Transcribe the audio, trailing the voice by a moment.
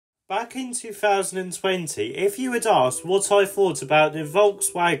Back in 2020, if you had asked what I thought about the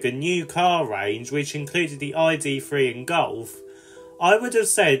Volkswagen new car range, which included the ID3 and Golf, I would have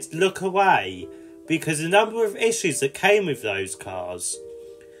said look away, because the number of issues that came with those cars.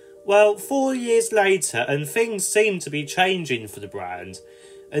 Well, 4 years later, and things seem to be changing for the brand,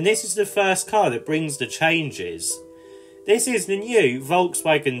 and this is the first car that brings the changes. This is the new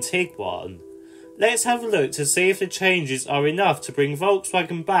Volkswagen Tiguan. Let's have a look to see if the changes are enough to bring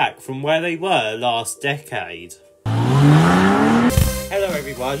Volkswagen back from where they were last decade. Hello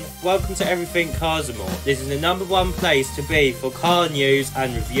everyone, welcome to Everything Cars and More. This is the #1 place to be for car news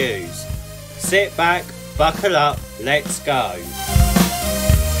and reviews. Sit back, buckle up, let's go.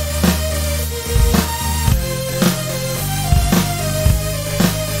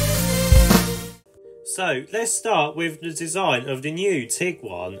 So, let's start with the design of the new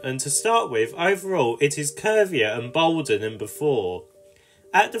Tiguan, and to start with, overall it is curvier and bolder than before.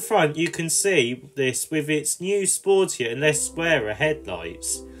 At the front you can see this with its new sportier and less squarer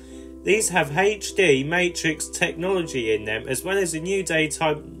headlights. These have HD matrix technology in them, as well as a new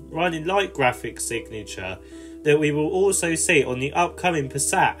daytime running light graphics signature that we will also see on the upcoming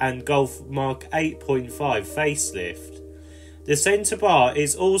Passat and Golf Mark 8.5 facelift. The centre bar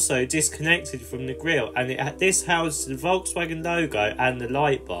is also disconnected from the grille, and this houses the Volkswagen logo and the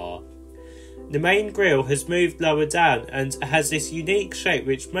light bar. The main grille has moved lower down and has this unique shape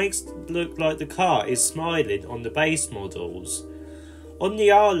which makes it look like the car is smiling on the base models. On the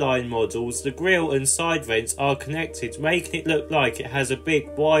R-Line models, the grille and side vents are connected, making it look like it has a big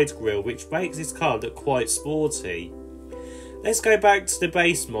wide grille, which makes this car look quite sporty. Let's go back to the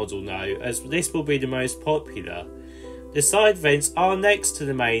base model now, as this will be the most popular. The side vents are next to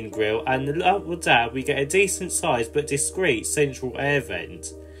the main grille, and lower down we get a decent sized but discreet central air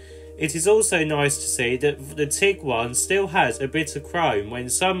vent. It is also nice to see that the Tiguan still has a bit of chrome when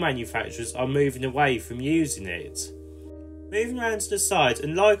some manufacturers are moving away from using it. Moving around to the side,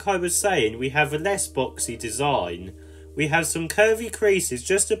 and like I was saying, we have a less boxy design. We have some curvy creases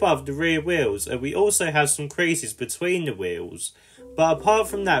just above the rear wheels, and we also have some creases between the wheels, but apart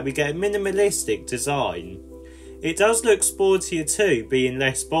from that we get a minimalistic design. It does look sportier too, being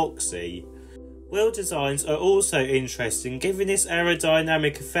less boxy. Wheel designs are also interesting, giving this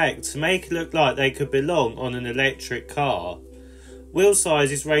aerodynamic effect to make it look like they could belong on an electric car. Wheel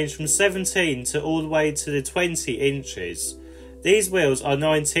sizes range from 17 to all the way to the 20 inches. These wheels are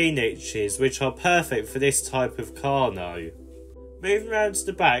 19 inches, which are perfect for this type of car now. Moving around to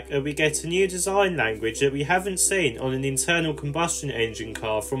the back, we get a new design language that we haven't seen on an internal combustion engine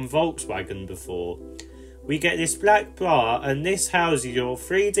car from Volkswagen before. We get this black bar, and this houses your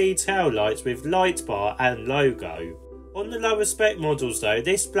 3D tail lights with light bar and logo. On the lower spec models though,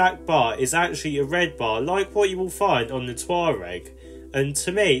 this black bar is actually a red bar like what you will find on the Touareg, and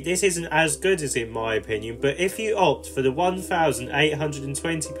to me this isn't as good as in my opinion, but if you opt for the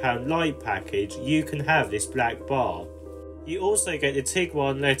 £1,820 light package you can have this black bar. You also get the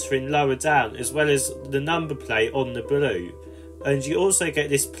Tiguan lettering lower down, as well as the number plate on the blue. And you also get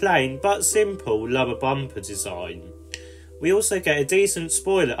this plain but simple lower bumper design. We also get a decent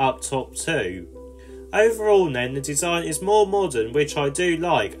spoiler up top too. Overall then, the design is more modern, which I do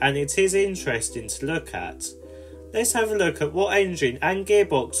like, and it is interesting to look at. Let's have a look at what engine and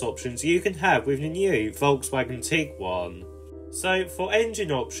gearbox options you can have with the new Volkswagen Tiguan. So for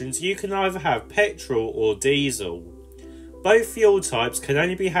engine options you can either have petrol or diesel. Both fuel types can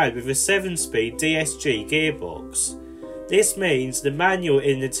only be had with a 7-speed DSG gearbox. This means the manual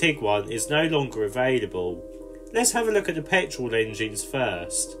in the Tiguan is no longer available. Let's have a look at the petrol engines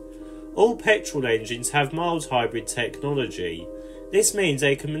first. All petrol engines have mild hybrid technology. This means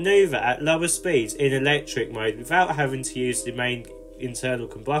they can manoeuvre at lower speeds in electric mode without having to use the main internal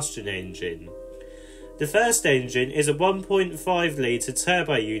combustion engine. The first engine is a 1.5 litre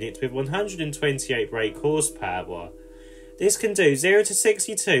turbo unit with 128 brake horsepower. This can do 0 to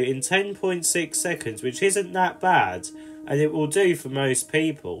 62 in 10.6 seconds, which isn't that bad, and it will do for most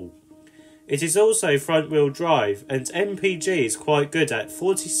people. It is also front wheel drive, and MPG is quite good at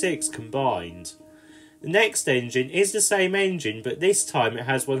 46 combined. The next engine is the same engine, but this time it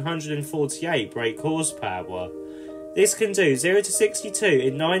has 148 brake horsepower. This can do 0 to 62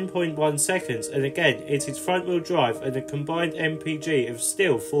 in 9.1 seconds, and again it is front wheel drive and a combined MPG of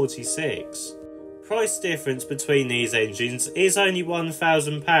still 46. Price difference between these engines is only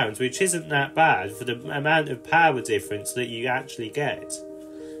 £1,000, which isn't that bad for the amount of power difference that you actually get.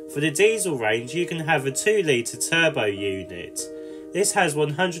 For the diesel range you can have a 2 litre turbo unit. This has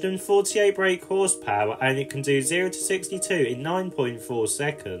 148 brake horsepower and it can do 0 to 62 in 9.4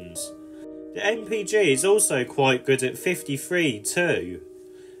 seconds. The MPG is also quite good at 53 too.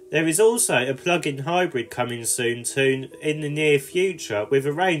 There is also a plug-in hybrid coming soon in the near future with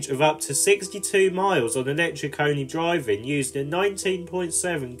a range of up to 62 miles on electric-only driving using a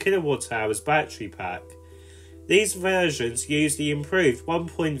 19.7 kWh battery pack. These versions use the improved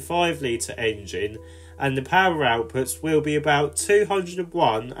 1.5 litre engine and the power outputs will be about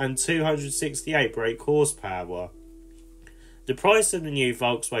 201 and 268 brake horsepower. The price of the new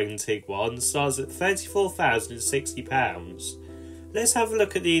Volkswagen Tiguan starts at £34,060. Let's have a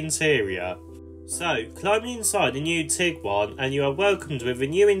look at the interior. So, climbing inside the new Tiguan and you are welcomed with a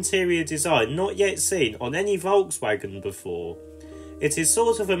new interior design not yet seen on any Volkswagen before. It is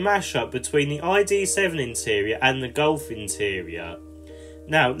sort of a mashup between the ID7 interior and the Golf interior.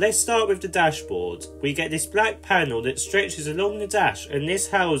 Now, let's start with the dashboard. We get this black panel that stretches along the dash and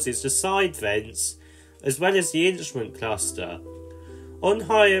this houses the side vents as well as the instrument cluster. On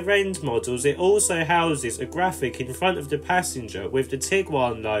higher end models it also houses a graphic in front of the passenger with the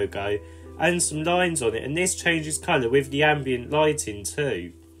Tiguan logo and some lines on it, and this changes colour with the ambient lighting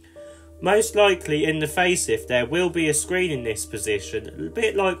too. Most likely in the facelift there will be a screen in this position, a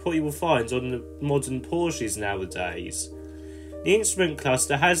bit like what you will find on the modern Porsches nowadays. The instrument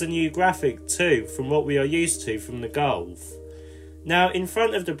cluster has a new graphic too from what we are used to from the Golf. Now in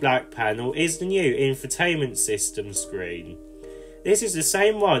front of the black panel is the new infotainment system screen. This is the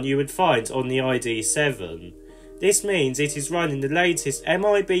same one you would find on the ID7. This means it is running the latest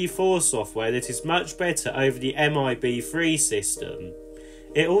MIB4 software that is much better over the MIB3 system.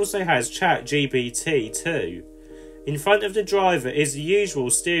 It also has ChatGPT too. In front of the driver is the usual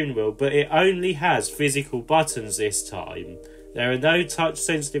steering wheel, but it only has physical buttons this time. There are no touch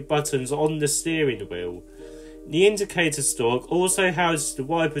sensitive buttons on the steering wheel. The indicator stalk also houses the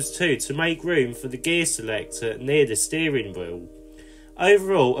wipers too to make room for the gear selector near the steering wheel.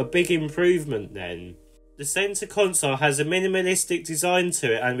 Overall, a big improvement then. The centre console has a minimalistic design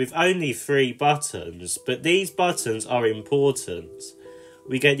to it and with only 3 buttons, but these buttons are important.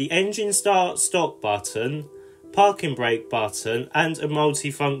 We get the engine start stop button, parking brake button and a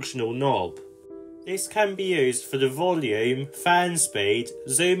multifunctional knob. This can be used for the volume, fan speed,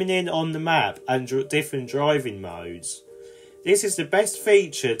 zooming in on the map and different driving modes. This is the best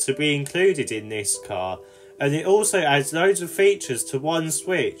feature to be included in this car, and it also adds loads of features to one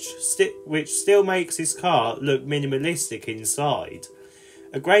switch, which still makes this car look minimalistic inside.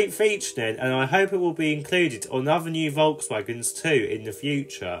 A great feature then, and I hope it will be included on other new Volkswagens too in the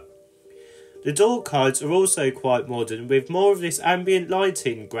future. The door cards are also quite modern with more of this ambient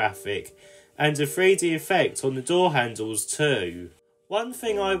lighting graphic and a 3D effect on the door handles too. One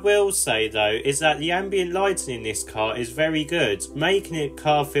thing I will say though is that the ambient lighting in this car is very good, making the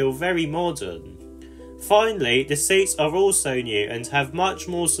car feel very modern. Finally, the seats are also new and have much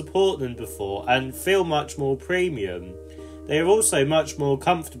more support than before and feel much more premium. They are also much more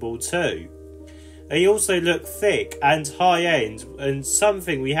comfortable too. They also look thick and high end and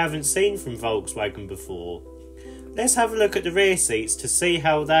something we haven't seen from Volkswagen before. Let's have a look at the rear seats to see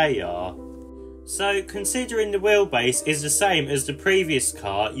how they are. So, considering the wheelbase is the same as the previous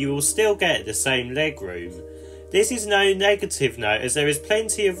car, you will still get the same legroom. This is no negative note as there is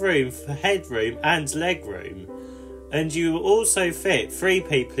plenty of room for headroom and legroom, and you will also fit 3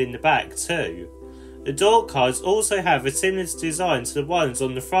 people in the back too. The door cards also have a similar design to the ones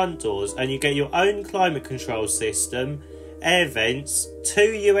on the front doors, and you get your own climate control system, air vents, 2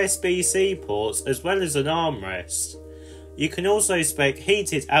 USB-C ports as well as an armrest. You can also spec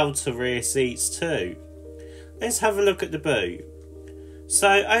heated outer rear seats too. Let's have a look at the boot.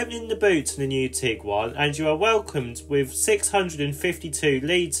 So, opening the boot to the new Tiguan, and you are welcomed with 652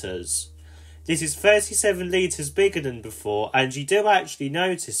 litres. This is 37 litres bigger than before, and you do actually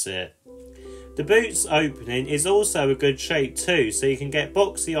notice it. The boot's opening is also a good shape too, so you can get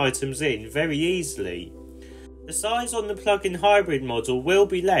boxy items in very easily. The size on the plug-in hybrid model will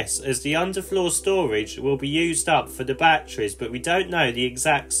be less as the underfloor storage will be used up for the batteries, but we don't know the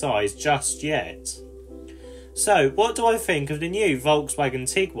exact size just yet. So, what do I think of the new Volkswagen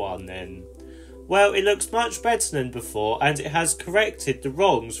Tiguan then? Well, it looks much better than before and it has corrected the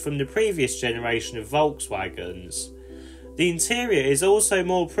wrongs from the previous generation of Volkswagens. The interior is also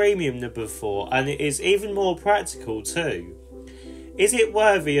more premium than before and it is even more practical too. Is it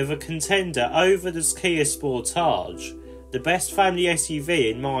worthy of a contender over the Kia Sportage, the best family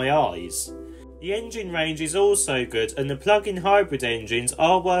SUV in my eyes? The engine range is also good and the plug-in hybrid engines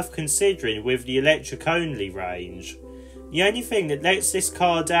are worth considering with the electric-only range. The only thing that lets this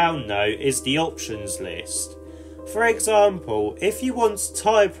car down though is the options list. For example, if you want a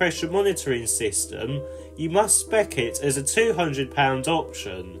tyre pressure monitoring system, you must spec it as a £200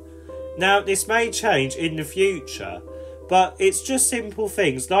 option. Now this may change in the future, But it's just simple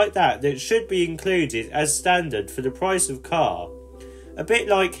things like that that should be included as standard for the price of car. A bit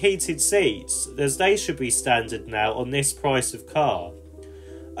like heated seats, as they should be standard now on this price of car.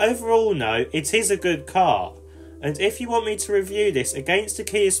 Overall though, it is a good car, and if you want me to review this against the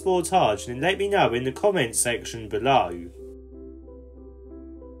Kia Sportage, then let me know in the comments section below.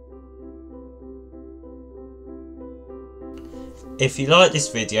 If you like this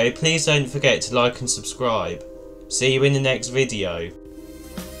video, please don't forget to like and subscribe. See you in the next video.